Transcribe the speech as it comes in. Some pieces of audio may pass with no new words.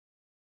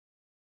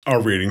Our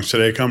readings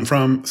today come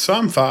from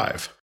Psalm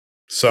 5,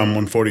 Psalm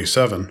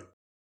 147,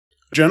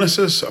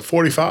 Genesis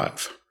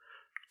 45,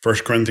 1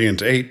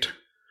 Corinthians 8,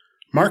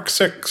 Mark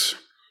 6,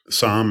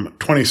 Psalm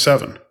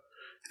 27,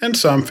 and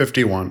Psalm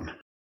 51.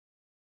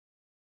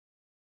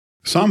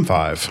 Psalm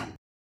 5.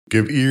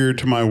 Give ear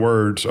to my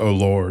words, O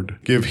Lord.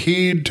 Give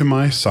heed to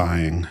my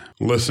sighing.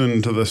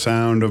 Listen to the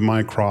sound of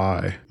my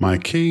cry, my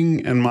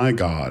King and my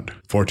God.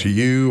 For to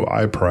you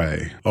I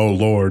pray. O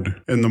Lord,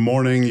 in the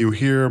morning you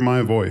hear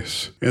my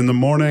voice. In the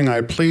morning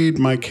I plead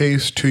my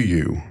case to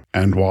you,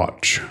 and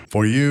watch.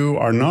 For you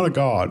are not a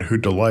God who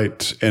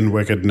delights in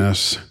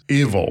wickedness.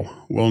 Evil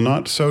will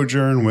not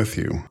sojourn with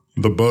you.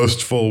 The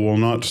boastful will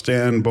not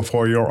stand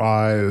before your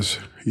eyes.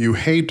 You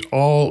hate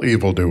all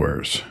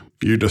evildoers.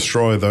 You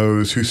destroy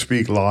those who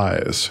speak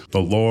lies. The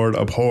Lord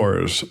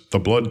abhors the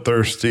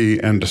bloodthirsty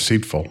and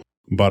deceitful.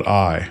 But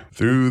I,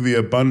 through the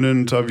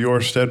abundance of your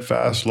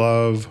steadfast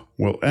love,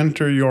 will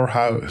enter your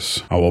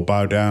house. I will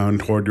bow down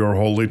toward your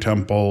holy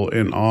temple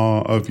in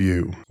awe of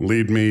you.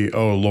 Lead me,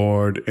 O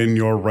Lord, in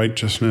your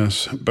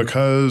righteousness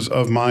because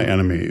of my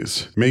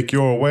enemies. Make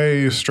your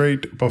way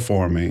straight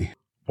before me.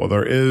 For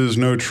there is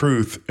no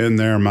truth in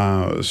their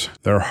mouths.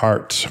 Their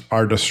hearts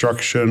are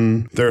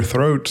destruction. Their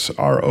throats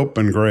are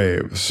open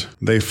graves.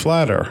 They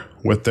flatter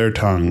with their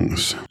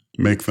tongues.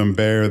 Make them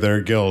bear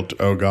their guilt,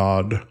 O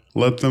God.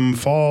 Let them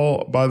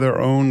fall by their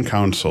own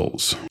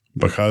counsels.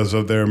 Because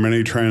of their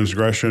many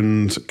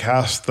transgressions,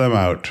 cast them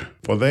out,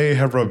 for they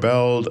have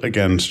rebelled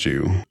against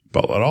you.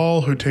 But let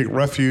all who take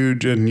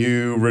refuge in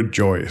you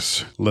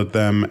rejoice. Let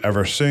them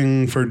ever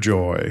sing for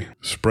joy.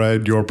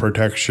 Spread your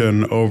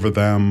protection over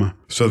them,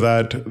 so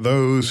that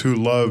those who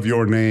love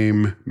your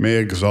name may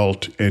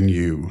exult in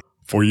you.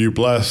 For you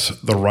bless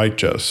the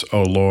righteous,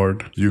 O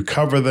Lord. You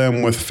cover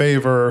them with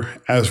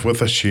favor as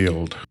with a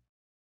shield.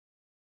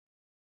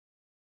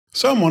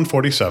 Psalm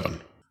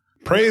 147.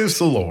 Praise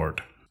the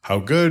Lord. How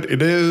good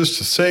it is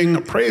to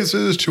sing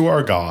praises to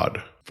our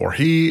God. For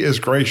he is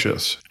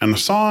gracious, and a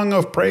song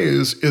of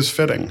praise is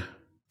fitting.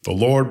 The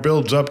Lord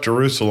builds up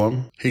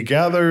Jerusalem. He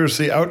gathers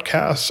the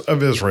outcasts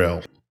of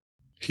Israel.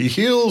 He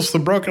heals the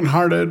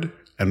brokenhearted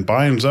and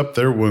binds up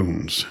their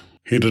wounds.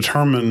 He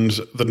determines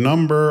the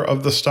number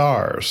of the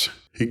stars.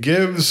 He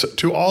gives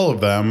to all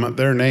of them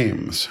their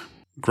names.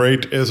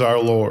 Great is our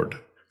Lord,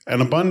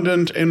 and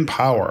abundant in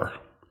power.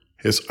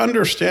 His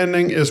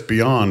understanding is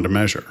beyond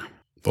measure.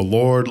 The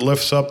Lord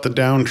lifts up the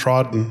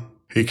downtrodden.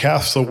 He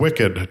casts the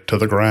wicked to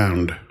the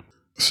ground.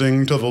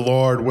 Sing to the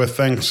Lord with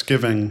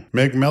thanksgiving.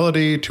 Make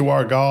melody to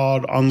our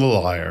God on the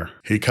lyre.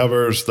 He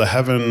covers the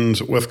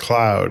heavens with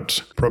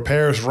clouds,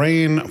 prepares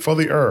rain for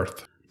the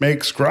earth,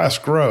 makes grass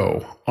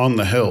grow on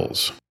the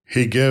hills.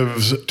 He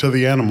gives to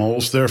the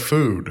animals their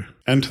food,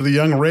 and to the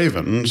young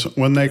ravens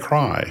when they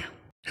cry.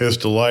 His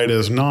delight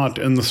is not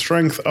in the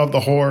strength of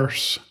the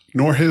horse,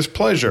 nor his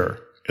pleasure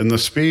in the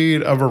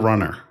speed of a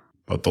runner.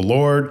 But the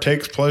Lord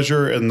takes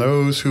pleasure in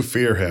those who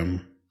fear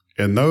him,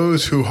 in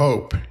those who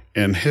hope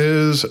in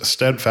his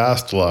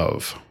steadfast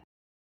love.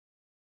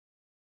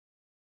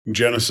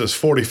 Genesis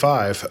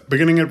 45,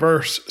 beginning at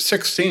verse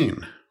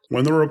 16.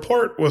 When the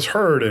report was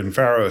heard in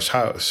Pharaoh's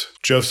house,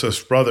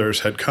 Joseph's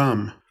brothers had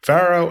come.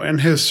 Pharaoh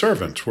and his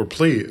servants were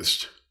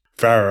pleased.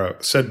 Pharaoh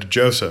said to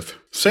Joseph,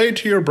 "Say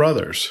to your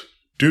brothers,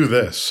 do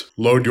this,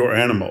 load your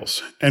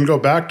animals, and go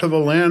back to the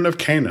land of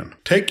Canaan.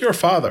 Take your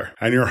father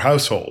and your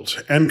households,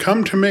 and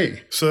come to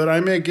me, so that I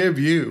may give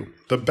you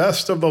the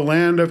best of the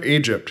land of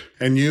Egypt,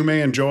 and you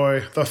may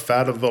enjoy the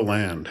fat of the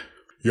land."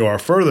 You are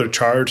further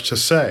charged to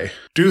say,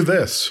 "Do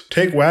this,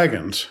 take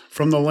wagons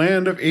from the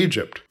land of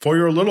Egypt for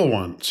your little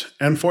ones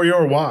and for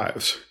your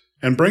wives,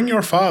 and bring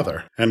your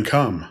father, and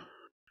come.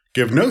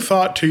 Give no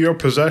thought to your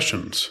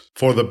possessions,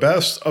 for the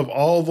best of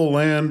all the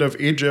land of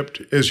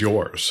Egypt is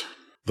yours."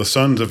 The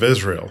sons of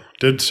Israel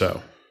did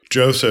so.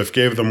 Joseph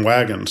gave them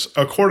wagons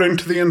according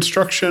to the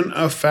instruction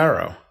of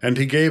Pharaoh, and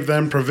he gave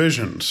them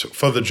provisions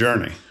for the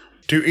journey.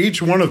 To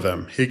each one of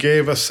them he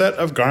gave a set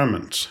of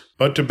garments,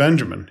 but to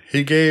Benjamin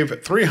he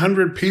gave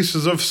 300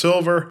 pieces of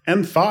silver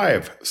and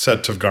 5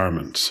 sets of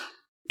garments.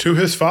 To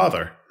his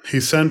father he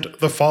sent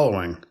the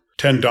following: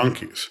 10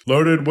 donkeys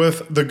loaded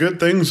with the good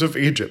things of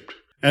Egypt,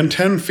 and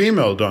 10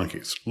 female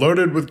donkeys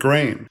loaded with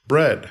grain,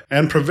 bread,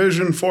 and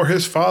provision for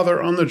his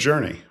father on the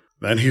journey.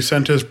 Then he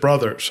sent his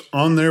brothers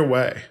on their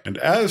way, and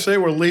as they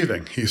were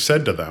leaving, he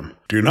said to them,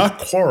 "Do not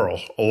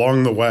quarrel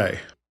along the way."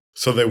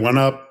 So they went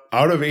up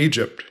out of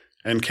Egypt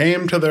and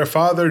came to their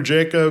father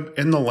Jacob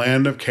in the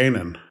land of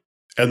Canaan.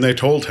 And they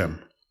told him,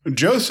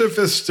 "Joseph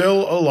is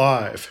still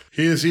alive.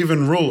 He is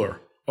even ruler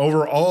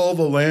over all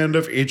the land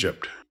of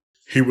Egypt."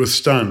 He was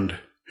stunned.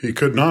 He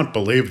could not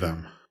believe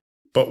them.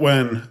 But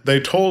when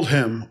they told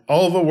him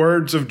all the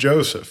words of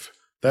Joseph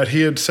that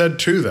he had said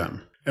to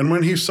them, and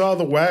when he saw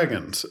the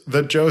wagons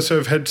that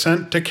Joseph had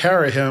sent to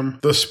carry him,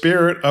 the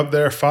spirit of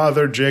their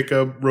father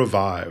Jacob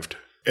revived.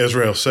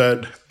 Israel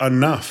said,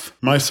 "Enough.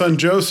 My son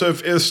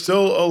Joseph is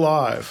still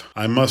alive.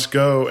 I must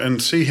go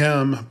and see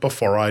him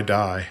before I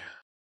die."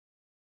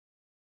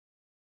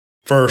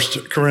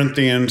 1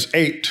 Corinthians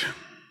 8.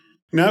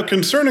 Now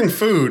concerning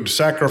food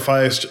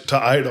sacrificed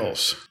to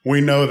idols, we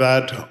know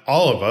that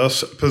all of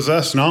us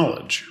possess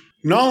knowledge.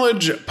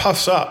 Knowledge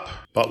puffs up,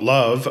 but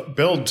love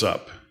builds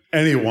up.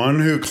 Anyone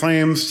who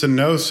claims to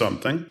know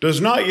something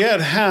does not yet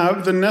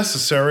have the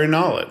necessary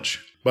knowledge,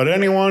 but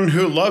anyone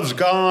who loves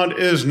God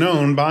is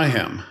known by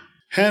him.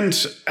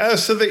 Hence,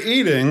 as to the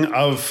eating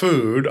of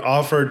food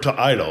offered to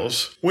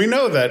idols, we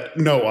know that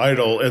no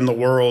idol in the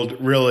world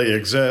really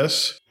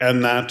exists,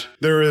 and that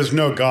there is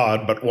no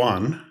God but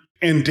one.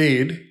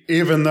 Indeed,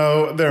 even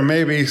though there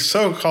may be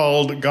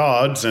so-called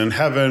gods in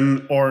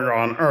heaven or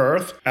on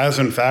earth, as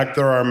in fact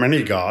there are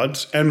many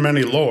gods and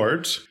many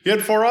lords, yet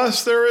for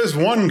us there is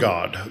one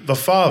God, the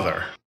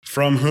Father,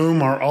 from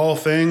whom are all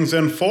things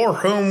and for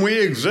whom we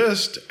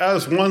exist,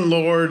 as one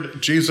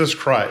Lord, Jesus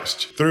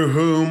Christ, through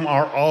whom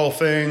are all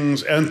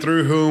things and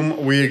through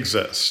whom we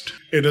exist.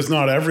 It is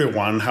not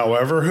everyone,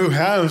 however, who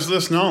has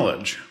this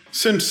knowledge.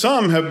 Since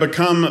some have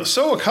become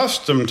so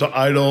accustomed to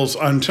idols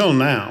until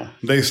now,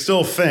 they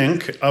still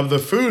think of the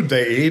food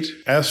they eat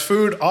as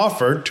food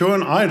offered to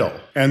an idol,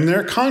 and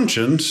their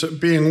conscience,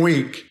 being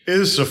weak,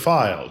 is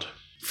defiled.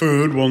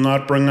 Food will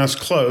not bring us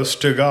close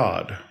to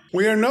God.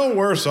 We are no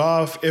worse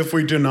off if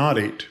we do not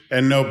eat,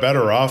 and no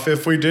better off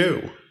if we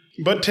do.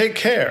 But take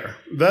care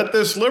that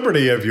this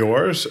liberty of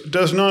yours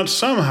does not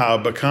somehow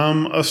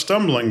become a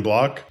stumbling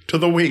block to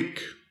the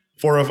weak.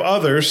 For if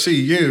others see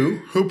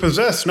you, who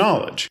possess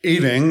knowledge,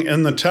 eating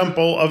in the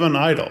temple of an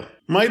idol,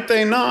 might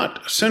they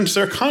not, since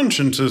their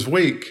conscience is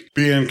weak,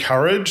 be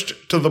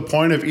encouraged to the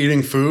point of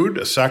eating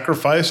food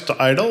sacrificed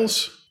to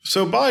idols?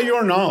 So by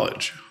your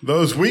knowledge,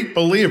 those weak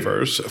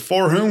believers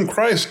for whom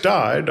Christ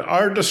died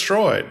are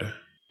destroyed.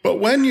 But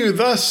when you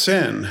thus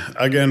sin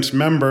against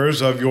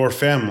members of your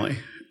family,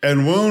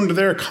 and wound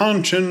their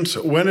conscience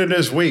when it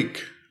is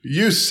weak,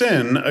 you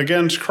sin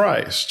against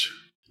Christ.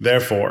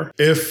 Therefore,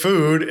 if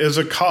food is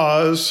a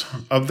cause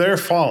of their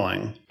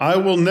falling, I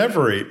will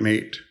never eat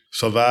meat,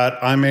 so that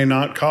I may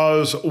not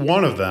cause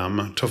one of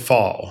them to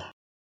fall.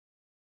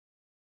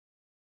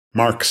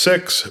 Mark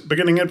 6,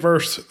 beginning at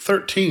verse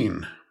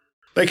 13.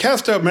 They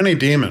cast out many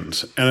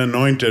demons and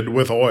anointed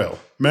with oil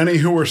many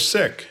who were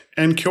sick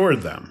and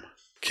cured them.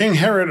 King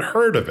Herod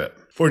heard of it,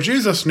 for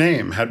Jesus'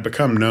 name had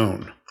become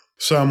known.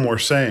 Some were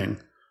saying,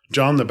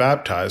 John the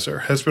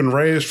Baptizer has been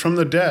raised from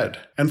the dead,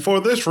 and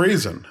for this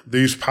reason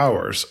these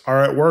powers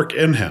are at work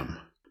in him.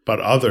 But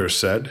others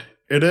said,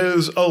 it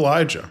is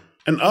Elijah.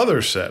 And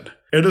others said,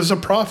 it is a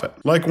prophet,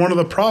 like one of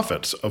the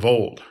prophets of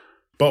old.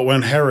 But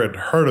when Herod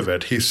heard of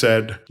it, he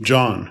said,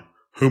 John,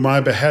 whom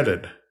I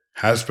beheaded,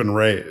 has been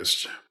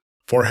raised.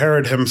 For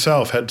Herod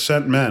himself had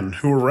sent men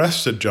who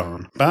arrested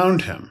John,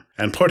 bound him,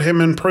 and put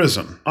him in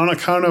prison on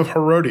account of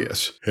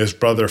Herodias, his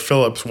brother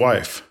Philip's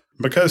wife,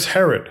 because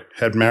Herod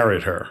had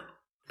married her.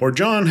 For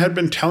John had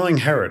been telling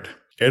Herod,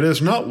 it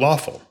is not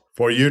lawful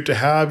for you to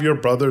have your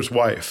brother's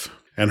wife.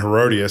 And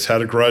Herodias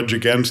had a grudge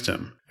against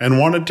him, and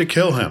wanted to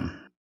kill him.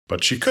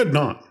 But she could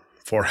not,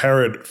 for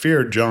Herod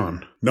feared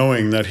John,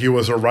 knowing that he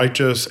was a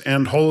righteous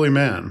and holy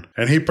man,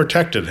 and he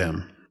protected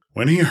him.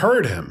 When he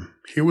heard him,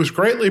 he was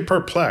greatly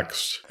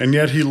perplexed, and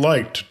yet he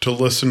liked to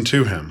listen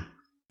to him.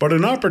 But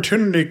an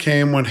opportunity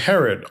came when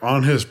Herod,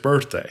 on his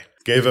birthday,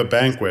 gave a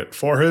banquet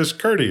for his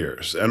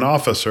courtiers and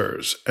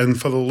officers and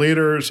for the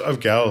leaders of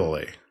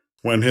Galilee.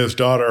 When his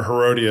daughter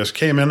Herodias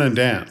came in and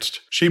danced,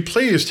 she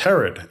pleased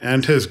Herod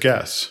and his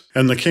guests.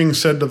 And the king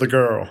said to the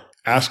girl,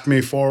 ask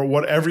me for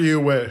whatever you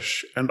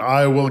wish, and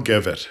I will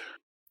give it.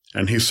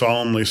 And he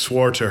solemnly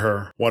swore to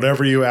her,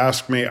 whatever you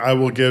ask me, I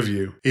will give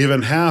you,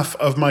 even half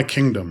of my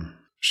kingdom.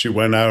 She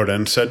went out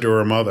and said to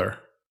her mother,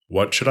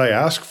 what should I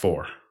ask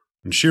for?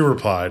 And she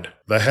replied,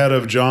 the head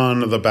of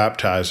John the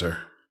Baptizer.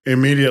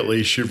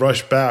 Immediately she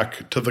rushed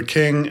back to the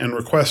king and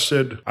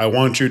requested, I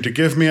want you to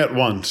give me at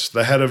once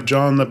the head of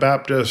John the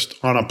Baptist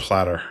on a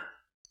platter.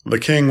 The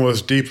king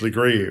was deeply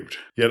grieved,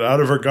 yet out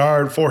of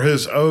regard for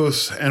his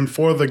oaths and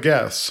for the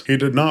guests, he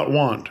did not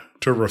want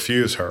to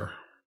refuse her.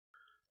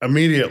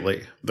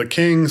 Immediately the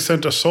king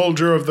sent a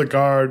soldier of the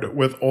guard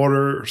with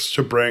orders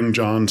to bring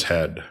John's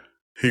head.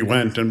 He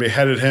went and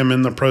beheaded him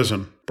in the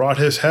prison, brought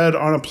his head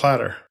on a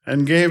platter,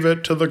 and gave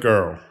it to the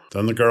girl.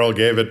 Then the girl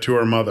gave it to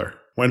her mother.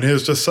 When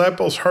his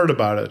disciples heard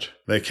about it,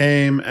 they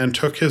came and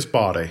took his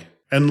body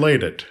and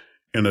laid it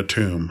in a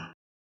tomb.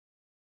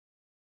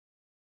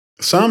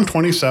 Psalm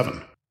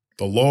 27.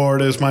 The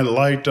Lord is my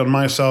light and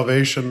my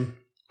salvation.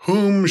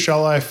 Whom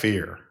shall I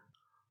fear?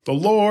 The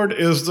Lord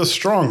is the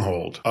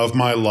stronghold of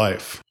my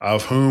life.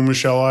 Of whom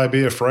shall I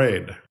be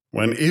afraid?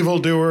 When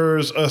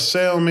evildoers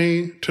assail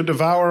me to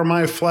devour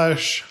my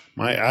flesh,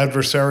 my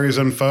adversaries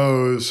and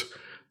foes,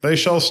 they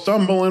shall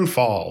stumble and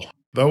fall.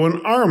 Though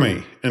an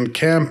army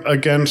encamp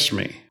against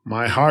me,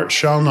 my heart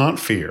shall not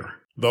fear.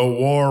 Though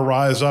war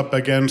rise up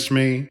against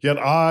me, yet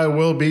I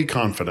will be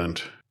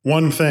confident.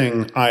 One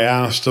thing I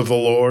asked of the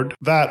Lord,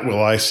 that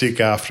will I seek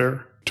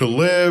after, to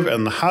live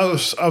in the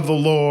house of the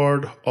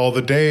Lord all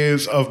the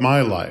days of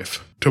my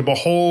life, to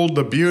behold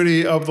the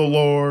beauty of the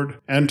Lord,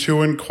 and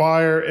to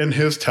inquire in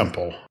his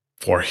temple.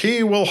 For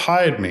he will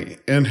hide me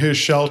in his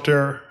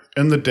shelter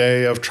in the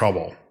day of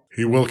trouble.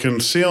 He will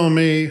conceal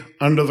me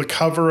under the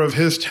cover of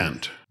his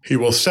tent. He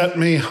will set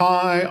me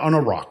high on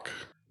a rock.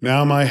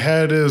 Now my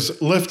head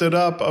is lifted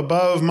up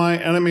above my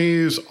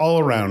enemies all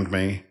around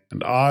me,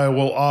 and I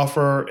will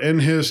offer in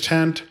his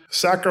tent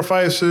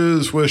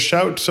sacrifices with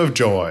shouts of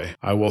joy.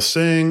 I will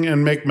sing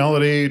and make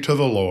melody to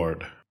the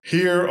Lord.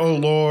 Hear, O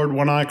Lord,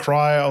 when I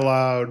cry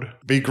aloud.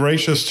 Be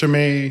gracious to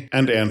me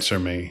and answer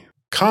me.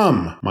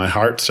 Come, my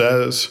heart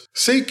says,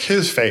 seek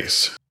his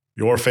face.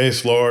 Your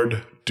face,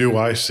 Lord, do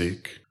I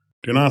seek.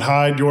 Do not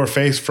hide your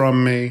face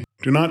from me.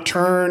 Do not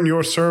turn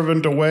your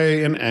servant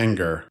away in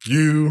anger,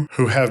 you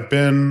who have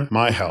been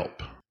my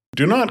help.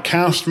 Do not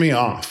cast me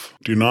off.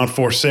 Do not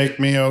forsake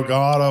me, O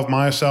God of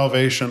my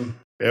salvation.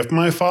 If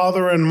my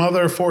father and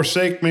mother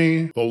forsake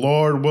me, the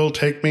Lord will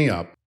take me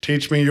up.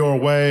 Teach me your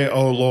way,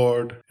 O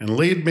Lord, and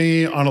lead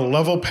me on a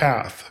level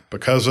path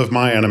because of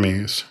my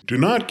enemies. Do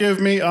not give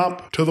me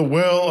up to the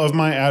will of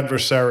my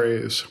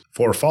adversaries,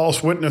 for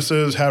false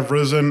witnesses have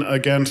risen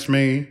against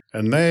me,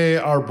 and they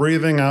are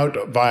breathing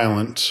out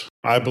violence.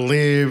 I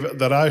believe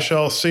that I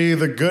shall see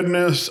the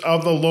goodness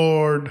of the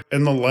Lord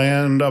in the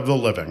land of the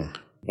living.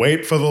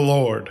 Wait for the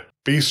Lord.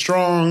 Be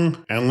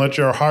strong, and let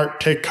your heart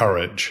take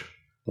courage.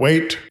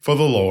 Wait for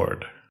the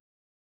Lord.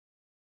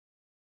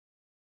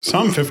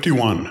 Psalm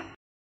 51.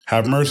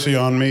 Have mercy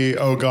on me,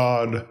 O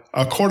God,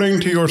 according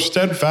to your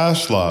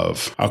steadfast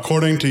love.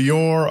 According to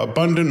your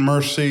abundant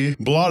mercy,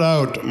 blot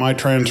out my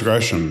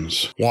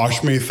transgressions.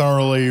 Wash me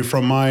thoroughly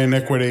from my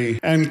iniquity,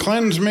 and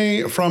cleanse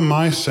me from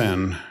my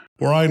sin.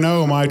 For I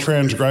know my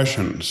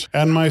transgressions,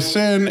 and my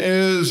sin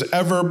is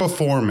ever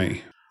before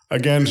me.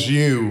 Against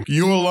you,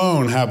 you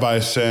alone have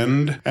I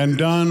sinned, and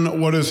done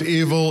what is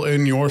evil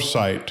in your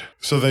sight,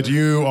 so that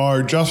you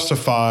are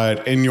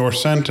justified in your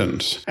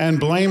sentence, and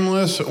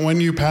blameless when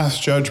you pass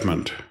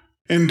judgment.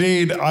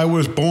 Indeed, I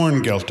was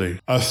born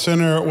guilty, a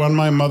sinner when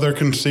my mother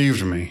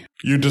conceived me.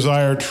 You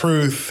desire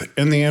truth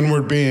in the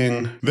inward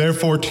being,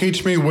 therefore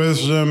teach me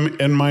wisdom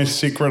in my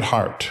secret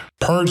heart.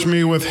 Purge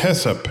me with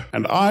hyssop,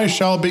 and I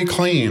shall be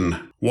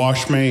clean.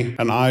 Wash me,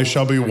 and I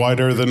shall be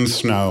whiter than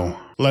snow.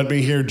 Let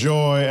me hear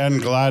joy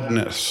and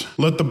gladness.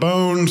 Let the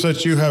bones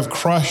that you have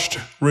crushed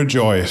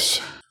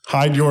rejoice.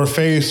 Hide your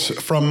face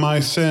from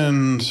my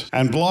sins,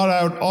 and blot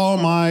out all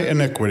my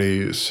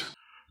iniquities.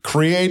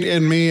 Create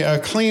in me a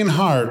clean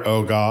heart,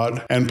 O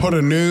God, and put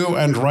a new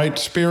and right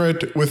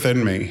spirit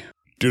within me.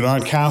 Do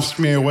not cast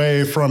me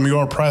away from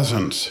your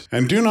presence,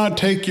 and do not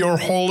take your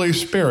Holy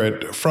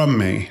Spirit from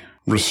me.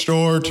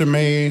 Restore to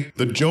me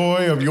the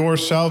joy of your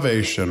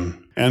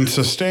salvation, and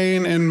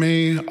sustain in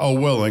me a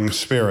willing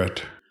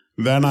spirit.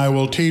 Then I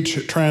will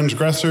teach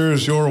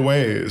transgressors your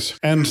ways,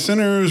 and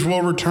sinners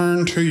will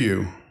return to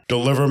you.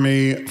 Deliver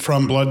me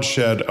from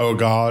bloodshed, O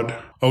God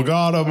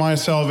of my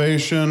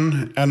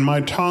salvation, and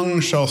my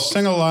tongue shall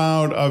sing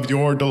aloud of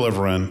your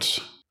deliverance.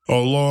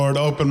 O Lord,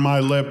 open my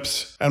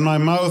lips, and my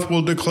mouth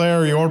will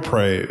declare your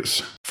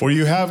praise. For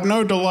you have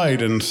no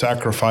delight in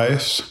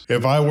sacrifice.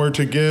 If I were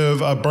to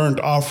give a burnt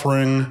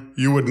offering,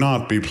 you would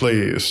not be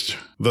pleased.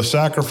 The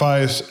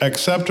sacrifice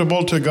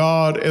acceptable to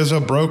God is a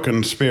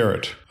broken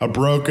spirit. A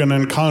broken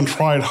and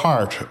contrite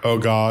heart, O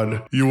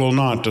God, you will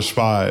not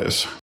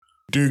despise.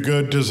 Do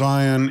good to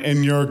Zion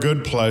in your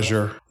good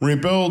pleasure.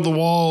 Rebuild the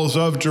walls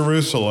of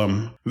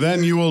Jerusalem.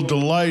 Then you will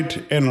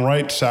delight in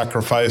right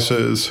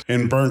sacrifices,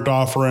 in burnt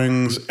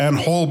offerings and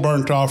whole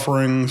burnt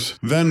offerings.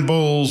 Then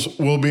bulls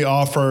will be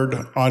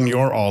offered on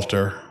your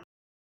altar.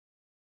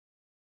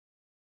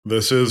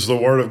 This is the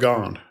word of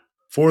God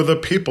for the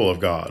people of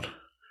God.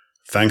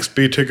 Thanks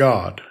be to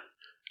God.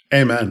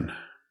 Amen.